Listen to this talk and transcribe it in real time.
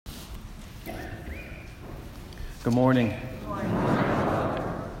Good morning.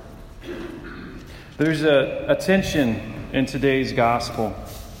 There's a tension in today's gospel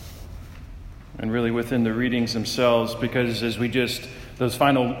and really within the readings themselves, because as we just, those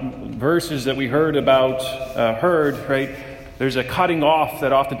final verses that we heard, right, there's a cutting off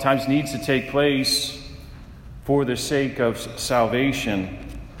that oftentimes needs to take place for the sake of salvation,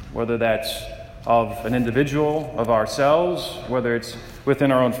 whether that's of an individual, of ourselves, whether it's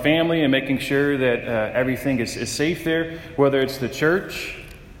within our own family and making sure that everything is safe there, whether it's the church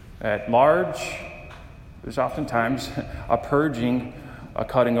at large. There's oftentimes a purging, a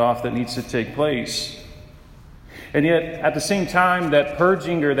cutting off that needs to take place. And yet, at the same time, that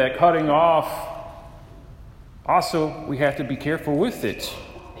purging or that cutting off, also we have to be careful with it,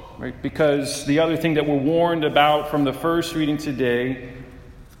 right? Because the other thing that we're warned about from the first reading today,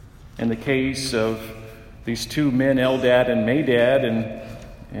 in the case of these two men, Eldad and Medad,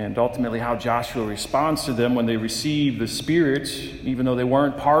 and ultimately how Joshua responds to them when they receive the Spirit, even though they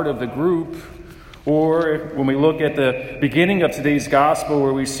weren't part of the group. Or when we look at the beginning of today's gospel,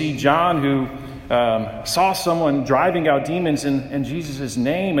 where we see John, who saw someone driving out demons in Jesus'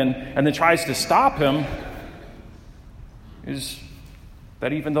 name and then tries to stop him, is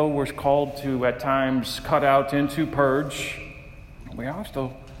that even though we're called to at times cut out and to purge, we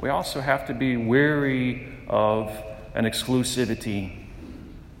also have to be wary of an exclusivity.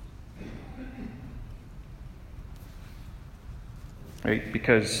 Right?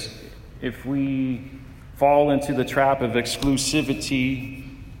 Because if we fall into the trap of exclusivity,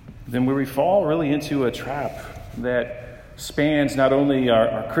 then we fall really into a trap that spans not only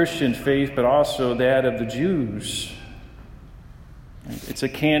our Christian faith, but also that of the Jews. It's a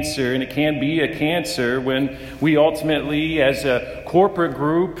cancer, and it can be a cancer when we ultimately, as a corporate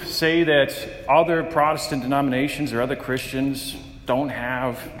group, say that other Protestant denominations or other Christians don't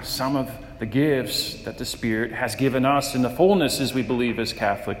have some of the gifts that the Spirit has given us in the fullness, as we believe as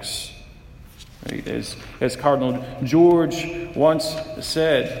Catholics. Right? As Cardinal George once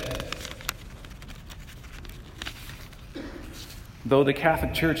said, though the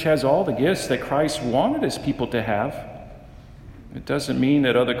Catholic Church has all the gifts that Christ wanted his people to have, it doesn't mean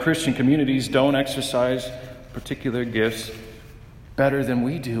that other Christian communities don't exercise particular gifts better than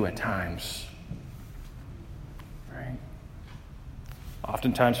we do at times. Right?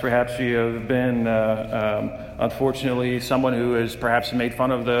 Oftentimes, perhaps you have been, unfortunately, someone who has perhaps made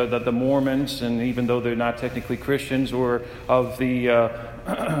fun of the Mormons, and even though they're not technically Christians, or of the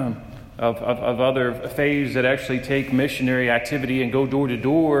of other faiths that actually take missionary activity and go door to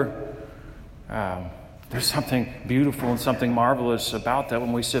door. There's something beautiful and something marvelous about that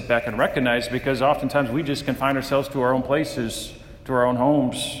when we sit back and recognize, because oftentimes we just confine ourselves to our own places, to our own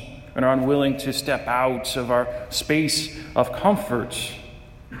homes, and are unwilling to step out of our space of comfort.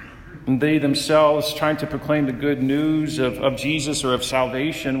 And they themselves, trying to proclaim the good news of Jesus or of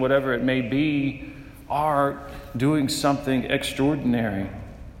salvation, whatever it may be, are doing something extraordinary,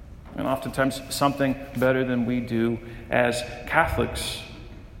 and oftentimes something better than we do as Catholics.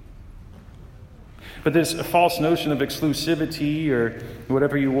 But this false notion of exclusivity, or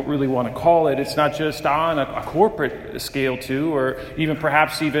whatever you really want to call it, it's not just on a corporate scale too, or even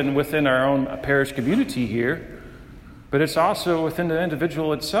perhaps even within our own parish community here, but it's also within the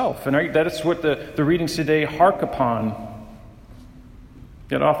individual itself. And that is what the readings today hark upon.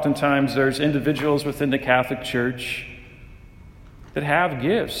 That oftentimes there's individuals within the Catholic Church that have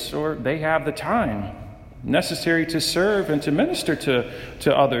gifts, or they have the time necessary to serve and to minister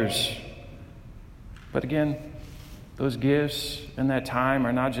to others. But again, those gifts and that time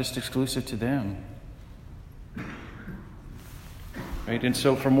are not just exclusive to them. Right? And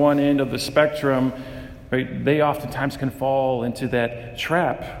so from one end of the spectrum, right, they oftentimes can fall into that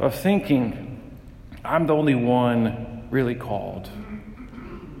trap of thinking, I'm the only one really called.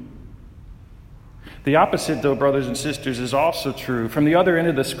 The opposite, though, brothers and sisters, is also true. From the other end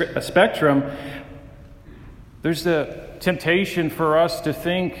of the spectrum, there's the temptation for us to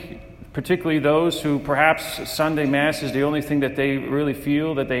think, particularly those who perhaps Sunday Mass is the only thing that they really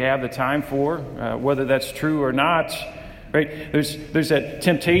feel that they have the time for, whether that's true or not. Right? There's that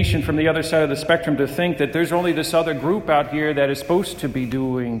temptation from the other side of the spectrum to think that there's only this other group out here that is supposed to be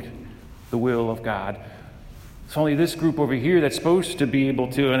doing the will of God. It's only this group over here that's supposed to be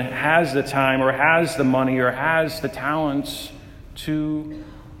able to, and has the time or has the money or has the talents to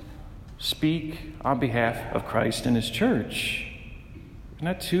speak on behalf of Christ and his church. And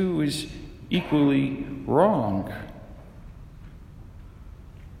that too is equally wrong.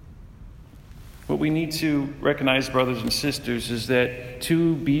 What we need to recognize, brothers and sisters, is that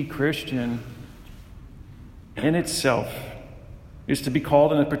to be Christian in itself is to be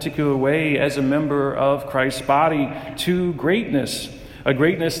called in a particular way as a member of Christ's body to greatness. A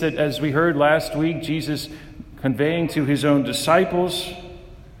greatness that, as we heard last week, Jesus conveying to his own disciples,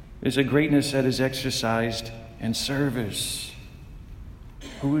 is a greatness that is exercised in service.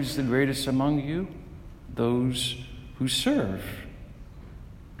 Who is the greatest among you? Those who serve.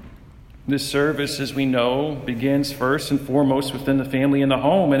 This service, as we know, begins first and foremost within the family and the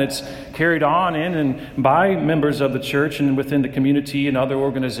home, and it's carried on in and by members of the church and within the community and other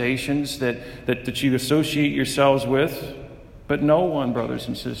organizations that you associate yourselves with. But no one, brothers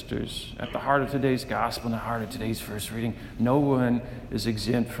and sisters, at the heart of today's gospel and the heart of today's first reading, no one is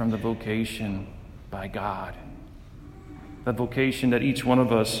exempt from the vocation by God. The vocation that each one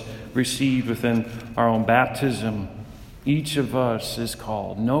of us received within our own baptism. Each of us is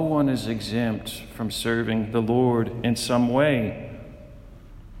called. No one is exempt from serving the Lord in some way.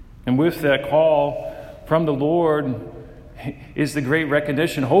 And with that call from the Lord is the great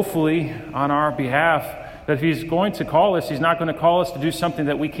recognition, hopefully on our behalf, that if he's going to call us, he's not going to call us to do something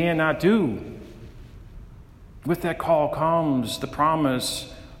that we cannot do. With that call comes the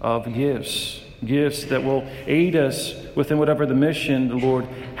promise of gifts that will aid us within whatever the mission the Lord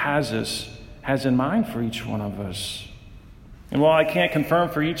has in mind for each one of us. And while I can't confirm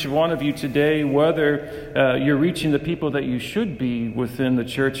for each one of you today whether you're reaching the people that you should be within the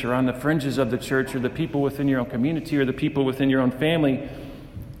church or on the fringes of the church or the people within your own community or the people within your own family,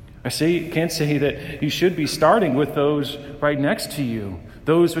 I can say that you should be starting with those right next to you,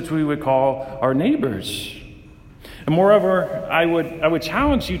 those which we would call our neighbors. And moreover, I would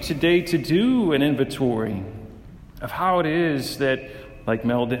challenge you today to do an inventory of how it is that, like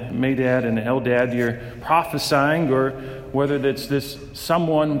Medad and Eldad, you're prophesying, or whether that's this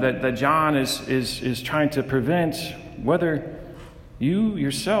someone that John is trying to prevent, whether you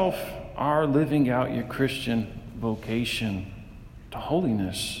yourself are living out your Christian vocation to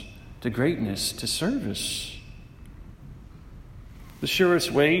holiness, to greatness, to service. The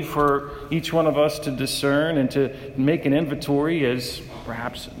surest way for each one of us to discern and to make an inventory, as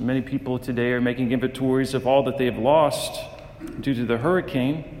perhaps many people today are making inventories of all that they've lost due to the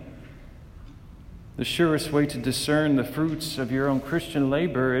hurricane, the surest way to discern the fruits of your own Christian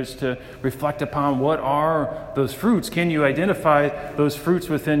labor is to reflect upon what are those fruits. Can you identify those fruits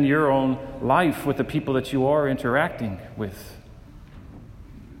within your own life with the people that you are interacting with?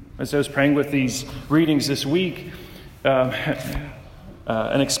 As I was praying with these readings this week,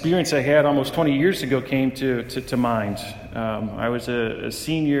 an experience I had almost 20 years ago came to mind. I was a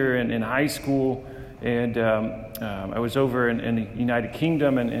senior in high school, and I was over in the United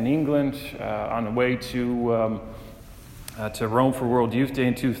Kingdom and in England on the way to Rome for World Youth Day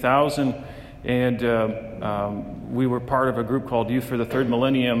in 2000. And we were part of a group called Youth for the Third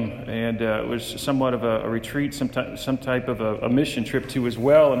Millennium, and it was somewhat of a retreat, some type of a mission trip too as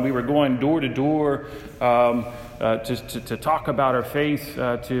well. And we were going door to door to talk about our faith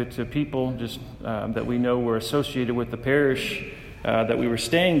to people just that we know were associated with the parish that we were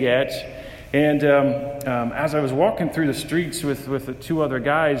staying at. And as I was walking through the streets with the two other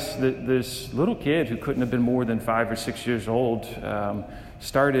guys, this little kid who couldn't have been more than 5 or 6 years old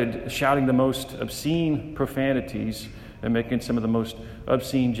started shouting the most obscene profanities and making some of the most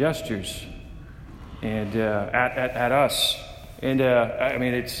obscene gestures and at us. And I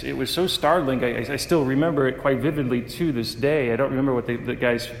mean, it was so startling. I still remember it quite vividly to this day. I don't remember what the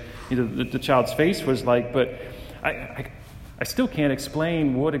guy's, the child's face was like, but I still can't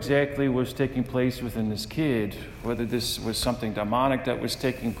explain what exactly was taking place within this kid, whether this was something demonic that was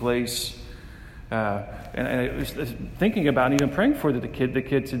taking place. And I was thinking about and even praying for the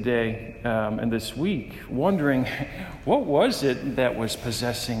kid today and this week, wondering what was it that was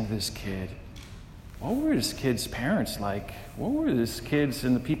possessing this kid? What were this kid's parents like? What were this kids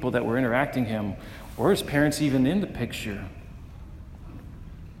and the people that were interacting him? Were his parents even in the picture?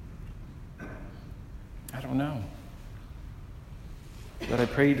 I don't know. But I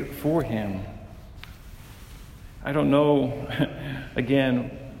prayed for him. I don't know,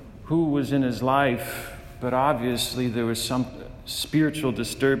 again, who was in his life, but obviously there was some spiritual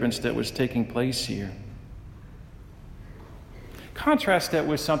disturbance that was taking place here. Contrast that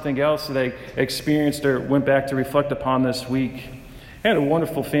with something else that I experienced or went back to reflect upon this week. I had a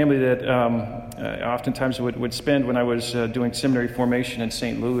wonderful family that I oftentimes would spend when I was doing seminary formation in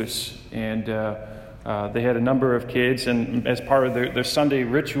St. Louis. And they had a number of kids, and as part of their Sunday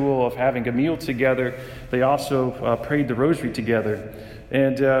ritual of having a meal together, they also prayed the rosary together.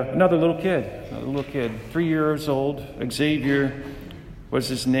 And another little kid, 3 years old, Xavier was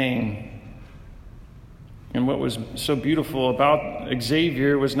his name. And what was so beautiful about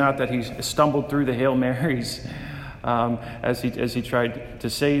Xavier was not that he stumbled through the Hail Marys, as he tried to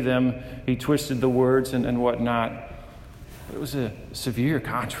say them. He twisted the words and whatnot. It was a severe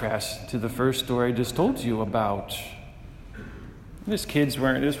contrast to the first story I just told you about.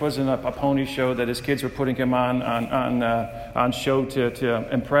 This wasn't a pony show that his kids were putting him on show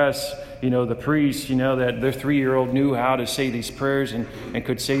to impress, the priests, that their 3-year-old knew how to say these prayers and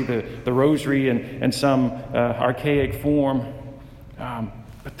could say the rosary in some archaic form.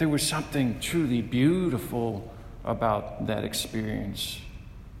 But there was something truly beautiful about that experience.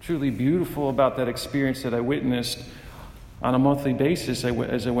 Truly beautiful about that experience that I witnessed on a monthly basis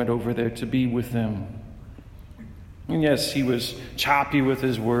as I went over there to be with them. And yes, he was choppy with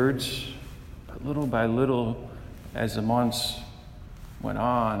his words, but little by little, as the months went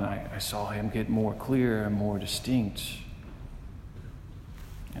on, I saw him get more clear and more distinct.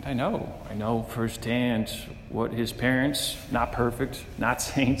 And I know firsthand what his parents, not perfect, not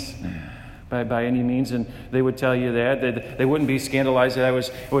saints by any means, and they would tell you that they wouldn't be scandalized that I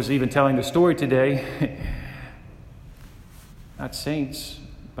was even telling the story today. Not saints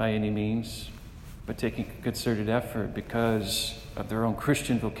by any means, but taking a concerted effort because of their own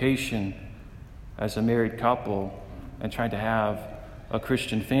Christian vocation as a married couple and trying to have a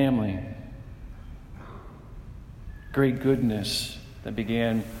Christian family. Great goodness that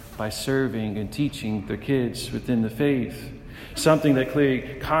began by serving and teaching their kids within the faith. Something that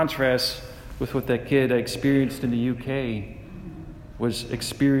clearly contrasts with what that kid I experienced in the UK was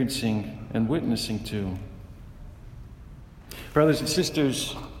experiencing and witnessing to. Brothers and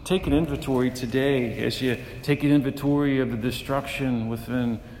sisters, take an inventory today as you take an inventory of the destruction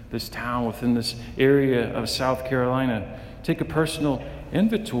within this town, within this area of South Carolina. Take a personal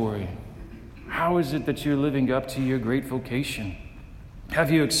inventory. How is it that you're living up to your great vocation?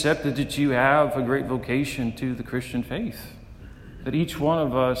 Have you accepted that you have a great vocation to the Christian faith? That each one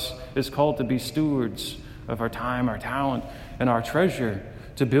of us is called to be stewards of our time, our talent, and our treasure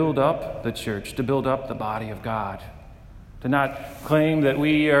to build up the church, to build up the body of God. To not claim that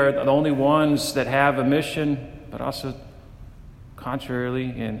we are the only ones that have a mission, but also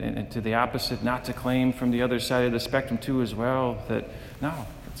contrarily and to the opposite, not to claim from the other side of the spectrum too as well that, no,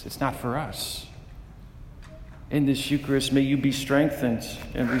 it's not for us. In this Eucharist, may you be strengthened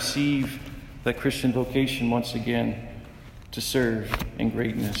and receive that Christian vocation once again to serve in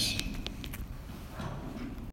greatness.